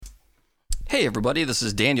Hey everybody, this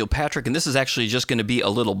is Daniel Patrick, and this is actually just going to be a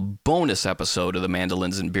little bonus episode of the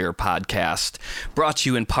Mandolins and Beer podcast, brought to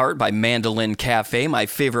you in part by Mandolin Cafe, my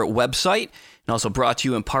favorite website, and also brought to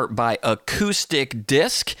you in part by Acoustic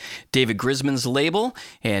Disc, David Grisman's label,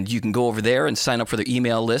 and you can go over there and sign up for their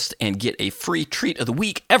email list and get a free treat of the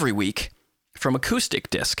week every week from Acoustic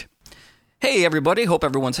Disc. Hey everybody, hope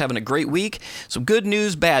everyone's having a great week. Some good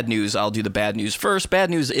news, bad news. I'll do the bad news first. Bad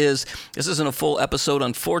news is, this isn't a full episode.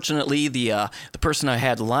 Unfortunately, the person I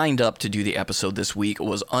had lined up to do the episode this week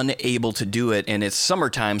was unable to do it, and it's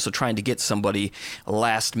summertime, so trying to get somebody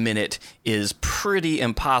last minute is pretty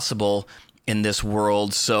impossible in this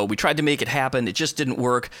world, so we tried to make it happen. It just didn't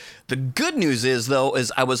work. The good news is, though,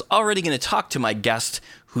 is I was already going to talk to my guest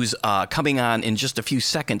who's coming on in just a few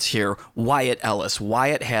seconds here, Wyatt Ellis.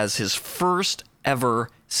 Wyatt has his first ever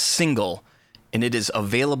single, and it is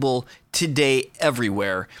available today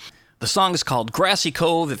everywhere. The song is called Grassy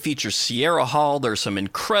Cove. It features Sierra Hall. There's some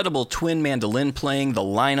incredible twin mandolin playing. The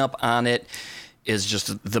lineup on it is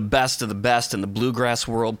just the best of the best in the bluegrass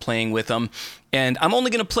world playing with them. And I'm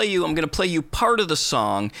going to play you part of the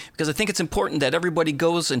song because I think it's important that everybody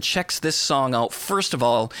goes and checks this song out. First of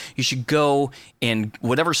all, you should go and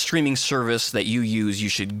whatever streaming service that you use, you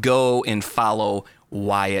should go and follow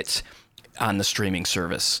Wyatt on the streaming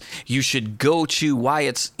service. You should go to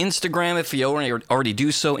Wyatt's Instagram if you already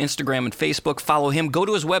do so, Instagram and Facebook. Follow him. Go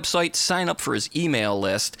to his website, sign up for his email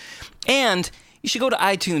list, and you should go to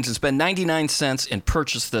iTunes and spend 99 cents and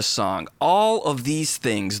purchase this song. All of these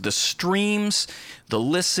things, the streams, the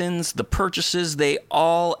listens, the purchases, they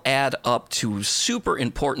all add up to super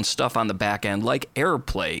important stuff on the back end, like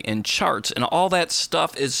airplay and charts, and all that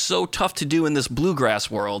stuff is so tough to do in this bluegrass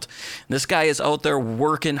world. This guy is out there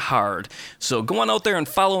working hard. So go on out there and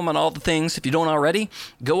follow him on all the things. If you don't already,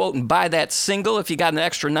 go out and buy that single if you got an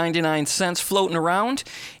extra 99 cents floating around.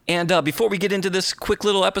 And before we get into this quick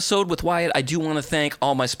little episode with Wyatt, I do want to thank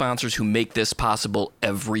all my sponsors who make this possible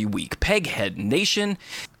every week. Peghead Nation,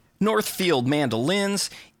 Northfield Mandolins,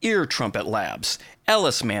 Ear Trumpet Labs,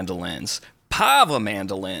 Ellis Mandolins, Pava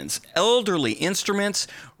Mandolins, Elderly Instruments,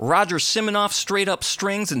 Roger Simonoff Straight Up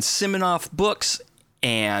Strings and Simonoff Books,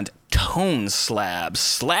 and Tone Slabs.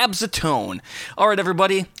 Slabs of Tone. All right,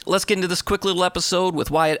 everybody, let's get into this quick little episode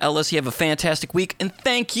with Wyatt Ellis. You have a fantastic week, and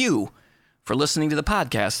thank you for listening to the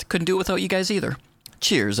podcast. Couldn't do it without you guys either.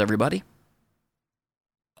 Cheers, everybody.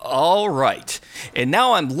 All right. And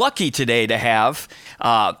now I'm lucky today to have,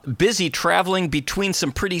 busy traveling between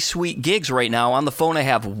some pretty sweet gigs right now. On the phone, I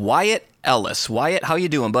have Wyatt Ellis. Wyatt, how you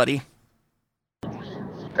doing, buddy?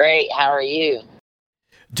 Great. How are you?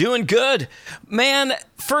 Doing good. Man,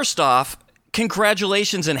 first off,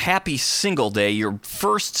 congratulations and happy single day. Your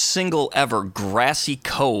first single ever, Grassy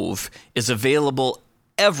Cove, is available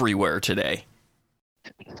everywhere today.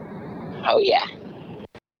 Oh, yeah.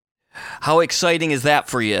 How exciting is that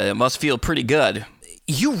for you? It must feel pretty good.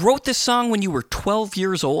 You wrote this song when you were 12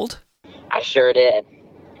 years old? I sure did.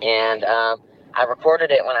 And I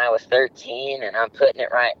recorded it when I was 13, and I'm putting it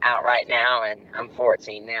out right now, and I'm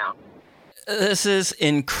 14 now. This is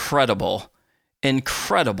incredible.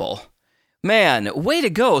 Incredible. Man, way to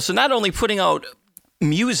go. So not only putting out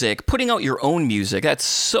music, putting out your own music, that's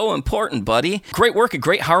so important, buddy. Great work and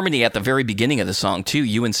great harmony at the very beginning of the song, too,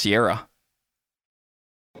 you and Sierra.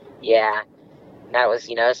 Yeah, that was,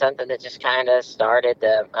 something that just kind of started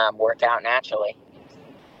to work out naturally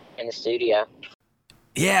in the studio.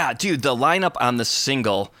 Yeah, dude, the lineup on the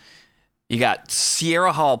single, you got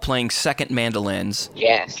Sierra Hall playing second mandolins.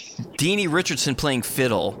 Yes. Deanie Richardson playing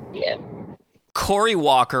fiddle. Yeah. Corey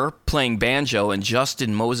Walker playing banjo and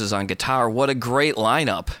Justin Moses on guitar. What a great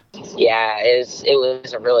lineup. Yeah, it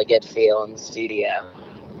was a really good feel in the studio.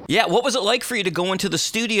 Yeah, what was it like for you to go into the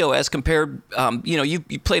studio as compared, you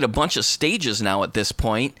played a bunch of stages now at this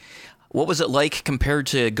point. What was it like compared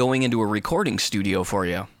to going into a recording studio for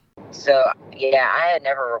you? So, yeah, I had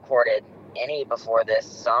never recorded any before this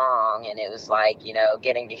song, and it was like,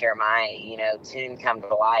 getting to hear my, tune come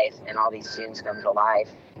to life, and all these tunes come to life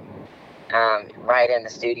right in the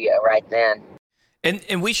studio right then.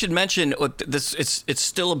 And we should mention this. It's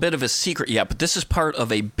still a bit of a secret yet, but this is part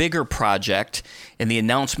of a bigger project, and the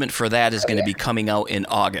announcement for that is going to be coming out in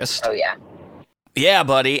August. Oh yeah. Yeah,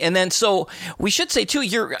 buddy. And then so we should say too,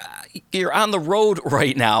 you're on the road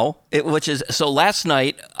right now, so last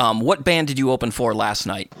night. What band did you open for last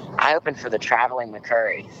night? I opened for the Traveling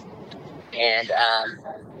McCurrys, and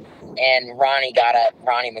Ronnie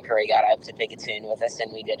McCurry got up to pick a tune with us,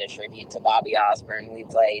 and we did a tribute to Bobby Osborne. We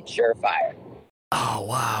played Surefire. Oh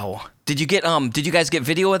wow! Did you guys get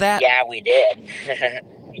video of that? Yeah, we did.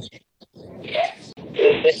 Yeah,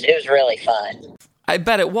 it was really fun. I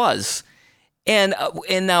bet it was. And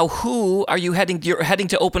now who are you heading? You're heading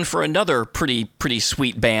to open for another pretty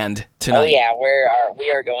sweet band tonight. Oh yeah,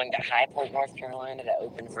 we are going to High Point, North Carolina to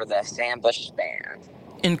open for the Sam Bush Band.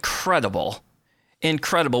 Incredible.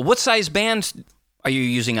 What size bands are you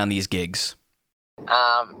using on these gigs?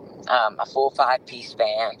 A full 5-piece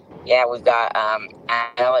band. Yeah, we've got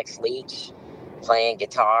Alex Leach playing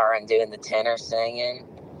guitar and doing the tenor singing.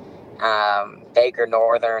 Baker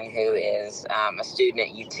Northern, who is a student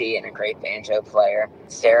at UT and a great banjo player.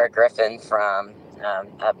 Sarah Griffin from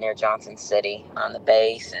up near Johnson City on the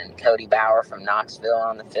bass, and Cody Bauer from Knoxville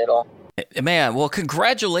on the fiddle. Man, well,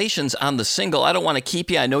 congratulations on the single. I don't want to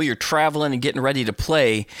keep you. I know you're traveling and getting ready to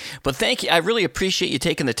play, but thank you. I really appreciate you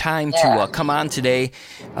taking the time to come on today.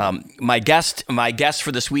 My guest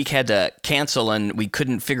for this week had to cancel, and we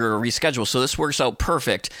couldn't figure a reschedule, so this works out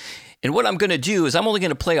perfect. And what I'm going to do is I'm only going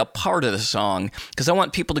to play a part of the song because I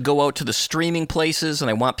want people to go out to the streaming places, and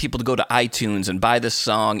I want people to go to iTunes and buy this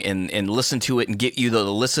song and listen to it and get you the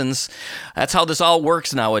listens. That's how this all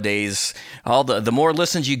works nowadays. All the more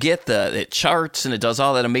listens you get, it charts and it does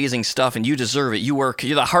all that amazing stuff, and you deserve it. You're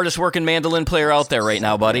the hardest working mandolin player out there right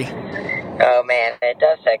now, buddy. Oh man, it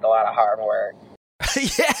does take a lot of hard work.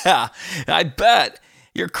 Yeah, I bet.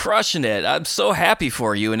 You're crushing it. I'm so happy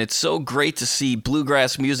for you, and it's so great to see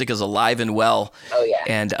bluegrass music is alive and well. Oh, yeah.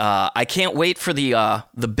 And I can't wait for the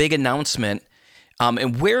big announcement.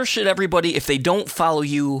 And where should everybody, if they don't follow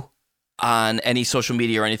you on any social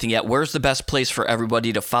media or anything yet, where's the best place for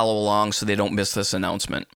everybody to follow along so they don't miss this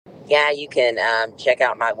announcement? Yeah, you can check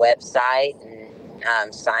out my website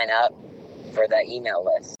and sign up for the email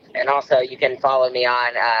list. And also, you can follow me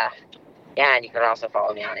on... and you can also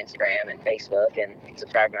follow me on Instagram and Facebook and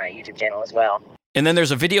subscribe to my YouTube channel as well. And then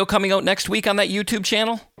there's a video coming out next week on that YouTube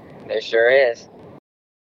channel? There sure is.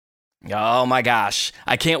 Oh my gosh.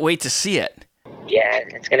 I can't wait to see it. Yeah,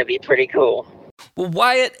 it's going to be pretty cool. Well,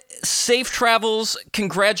 Wyatt, safe travels.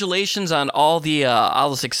 Congratulations on all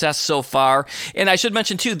the success so far. And I should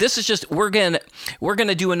mention too, this is just we're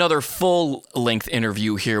gonna do another full length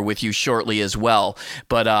interview here with you shortly as well.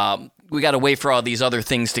 But we got to wait for all these other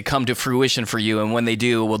things to come to fruition for you, and when they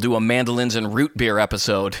do, we'll do a mandolins and root beer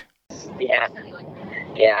episode. Yeah,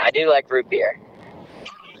 I do like root beer.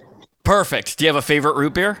 Perfect. Do you have a favorite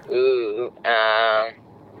root beer? Ooh,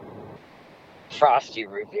 Frosty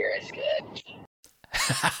root beer is good.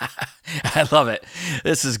 I love it.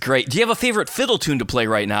 This is great. Do you have a favorite fiddle tune to play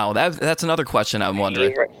right now? That's another question I'm wondering.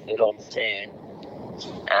 Favorite fiddle tune?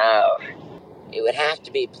 Oh, it would have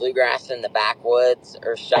to be Bluegrass in the Backwoods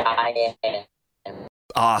or Cheyenne.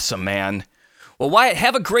 Awesome, man. Well, Wyatt,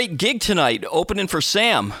 have a great gig tonight, opening for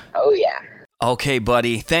Sam. Oh yeah. Okay,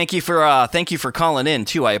 buddy. Thank you for calling in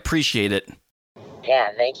too. I appreciate it. Yeah,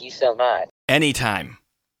 thank you so much. Anytime.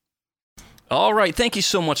 All right, thank you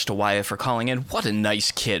so much to Wyatt for calling in. What a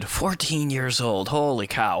nice kid, 14 years old. Holy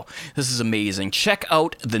cow, this is amazing. Check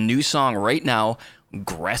out the new song right now,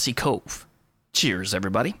 Grassy Cove. Cheers,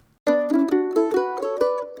 everybody.